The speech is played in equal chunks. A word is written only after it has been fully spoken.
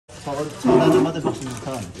장난을 받으시는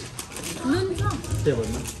사람. 눈 사.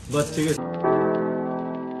 대박나? 멋지게.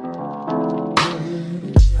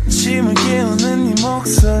 아침을 깨우는 네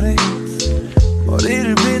목소리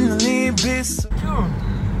머리를 빗는 네 빗소.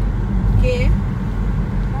 Okay.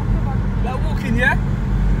 Dah walking ya?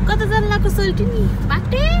 Kau tak jalan aku sulti ni.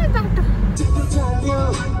 Bate.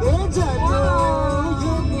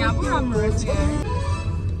 Nhà camera je.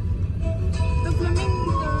 The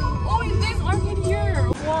flamingo. Oh, there's Artinb here.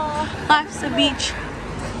 Wow. That's the beach.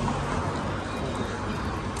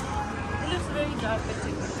 It looks very dark.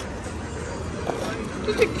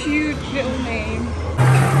 Such a cute little name.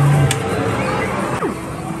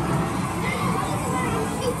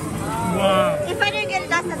 Wow. If I don't get it,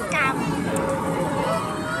 that's a scam.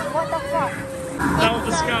 What the fuck? That was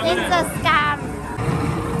a scam. It's a scam.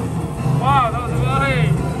 Wow, that was very.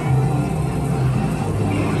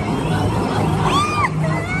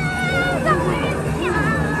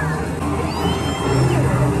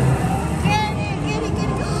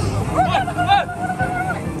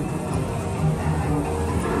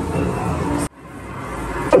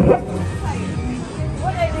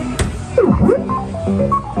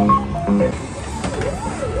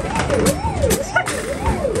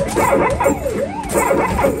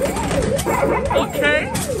 Okay.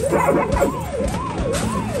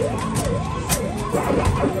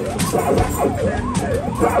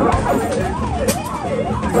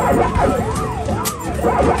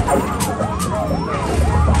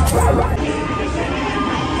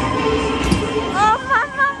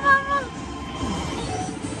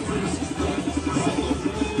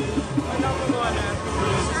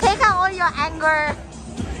 Take out all your anger.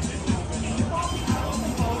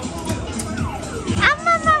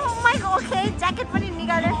 Oh my god, okay, jacket पनि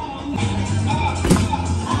निकाले.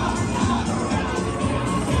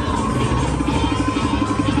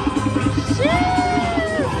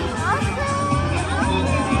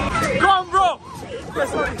 Go on, bro.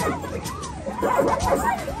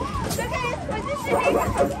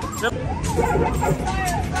 Yep.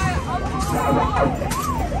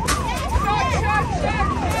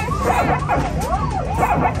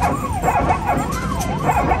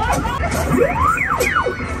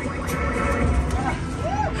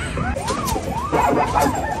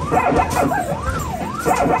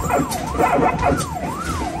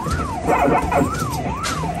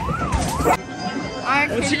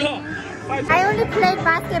 I only played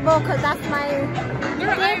basketball because that's my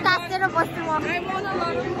game. Basketball. I won a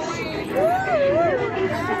lot of points.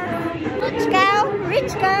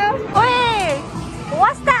 Rich girl. Wait,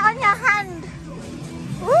 what's that on your hand?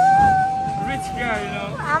 Woo! Rich guy, you know.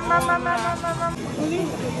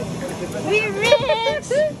 We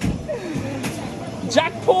rich.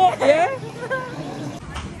 Jackpot, yeah?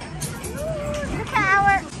 Look at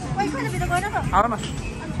our. Wait, can it be the one of them? 알아. I'm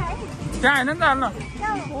trying. 야, 있는데 알아.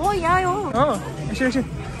 Oh, yeah, yo. 역시.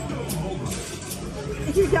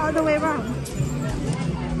 It's the other way around.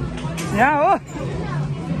 야,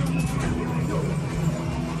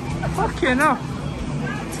 Fucking hell.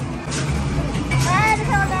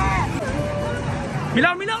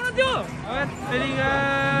 Bilang na tu. Alright, ready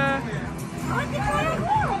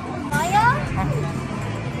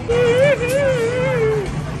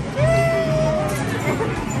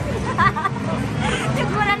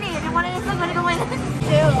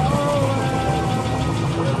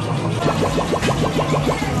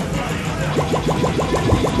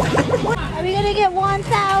Are we gonna get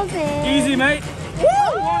 1,000? Easy, mate. Woo!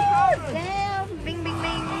 Damn! Bing, bing,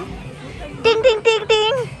 bing. Ding, ding, ding,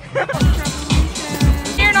 ding.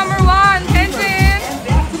 Player number 1, Tenzin.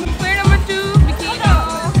 Player number 2, Bikina.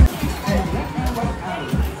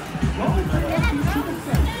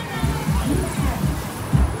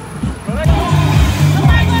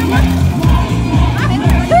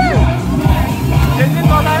 Tenzin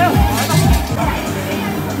kau tahu?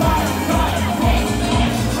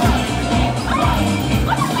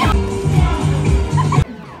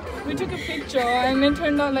 We took a picture and it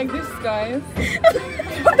turned out like this, guys.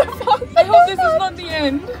 What the fuck? I hope this is not the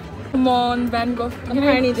end. Come on, Van Gogh.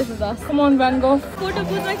 Apparently this is us. Come on, Van Gogh. Photo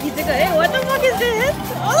booth mein khiche ka. Hey, what the fuck is this?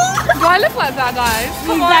 Oh! Do I look like that, guys?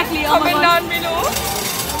 Come Exactly, on, oh my comment God. down below.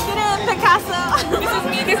 Get in, Picasso. This is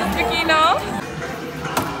me, this is Bikina.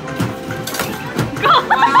 You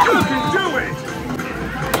can do it.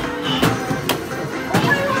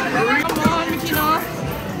 Come on, Bikina.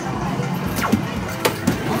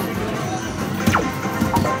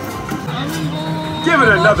 Give it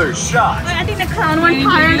another shot. I think the clown went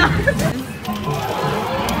higher now.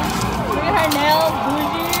 Look at her nails,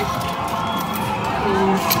 bougie.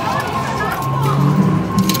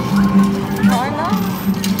 Carla.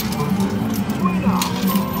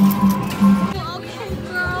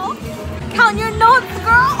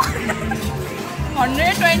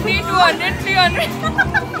 20, 200, 300.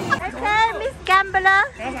 Okay, Miss Gambler.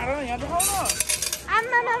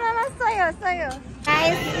 써요.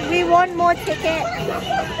 Guys, we want more tickets.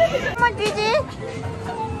 Come on, Gigi.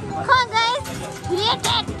 Come on, guys. Create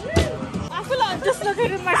it. I feel like I'm just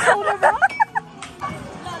looking at my shoulder, bro.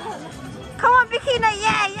 Come on, Bikina.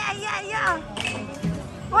 Yeah.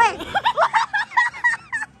 Wait.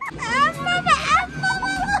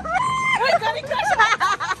 Wait, Daddy, crash.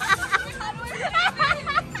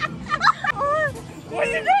 What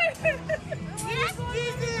are you doing? Yes,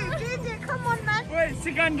 Gigi, come on, man. Wait,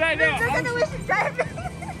 she can't drive now. Look at the way she's driving.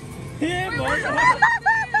 Yeah, boy.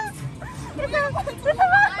 We can't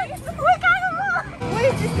go. What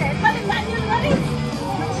is this then? Running.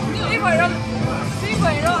 I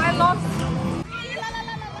lost.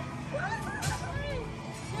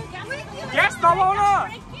 Yes, come on.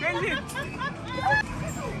 Tenzin.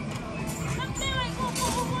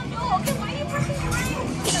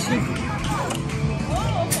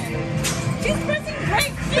 She's pressing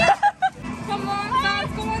brake. Come on,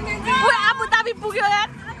 Sabs. Come on, Tenzin. Wait, Abu Dhabi Bugyolan.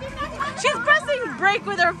 She's pressing brake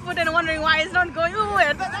with her foot and wondering why it's not going.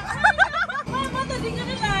 We're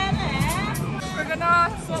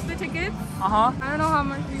gonna swap the tickets. I don't know how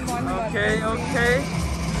much we want. Okay.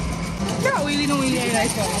 Yeah, we don't really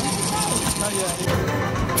like that. Not yet.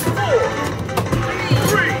 4,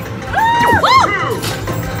 3, 2, 1.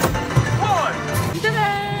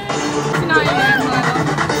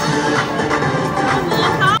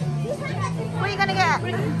 What are you gonna get?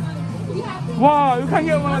 Wow, you can't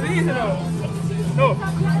get one of these, though. No. Of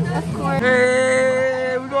course.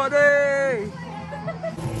 Hey, we got it.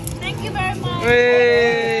 Thank you very much.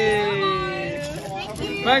 Hey. Thank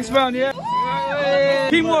you. Thanks, man. Yeah. Hey.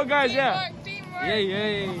 Teamwork, guys. Yeah. Teamwork.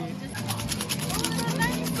 Yay.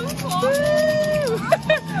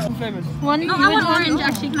 I'm famous. One, no, I want orange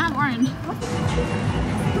actually. Can I have orange?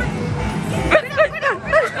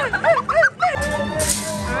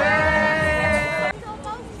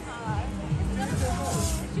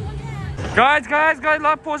 Guys,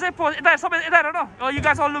 pause it. Stop it. No. Oh, you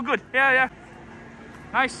guys all look good. Yeah.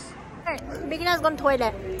 Nice. Bikina's gone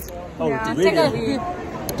toilet. Oh, Yeah. really?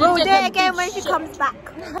 We'll do it again when she comes back.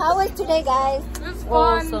 How was today, guys? It's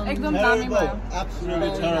fun. Exam Terrible.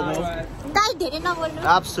 Absolutely terrible. I didn't know what.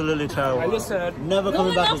 Absolutely terrible. I just said. Never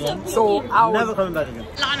coming back again. So, Never coming back again.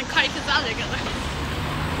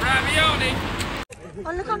 Ravioli.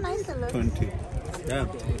 Oh, look how nice it looks. 20. Damn.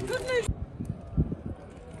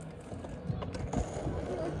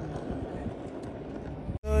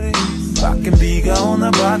 밖엔 비가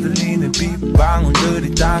오나 봐 들리는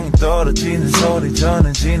빗방울들이 땅에 떨어지는 소리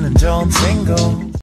전해지는 전생고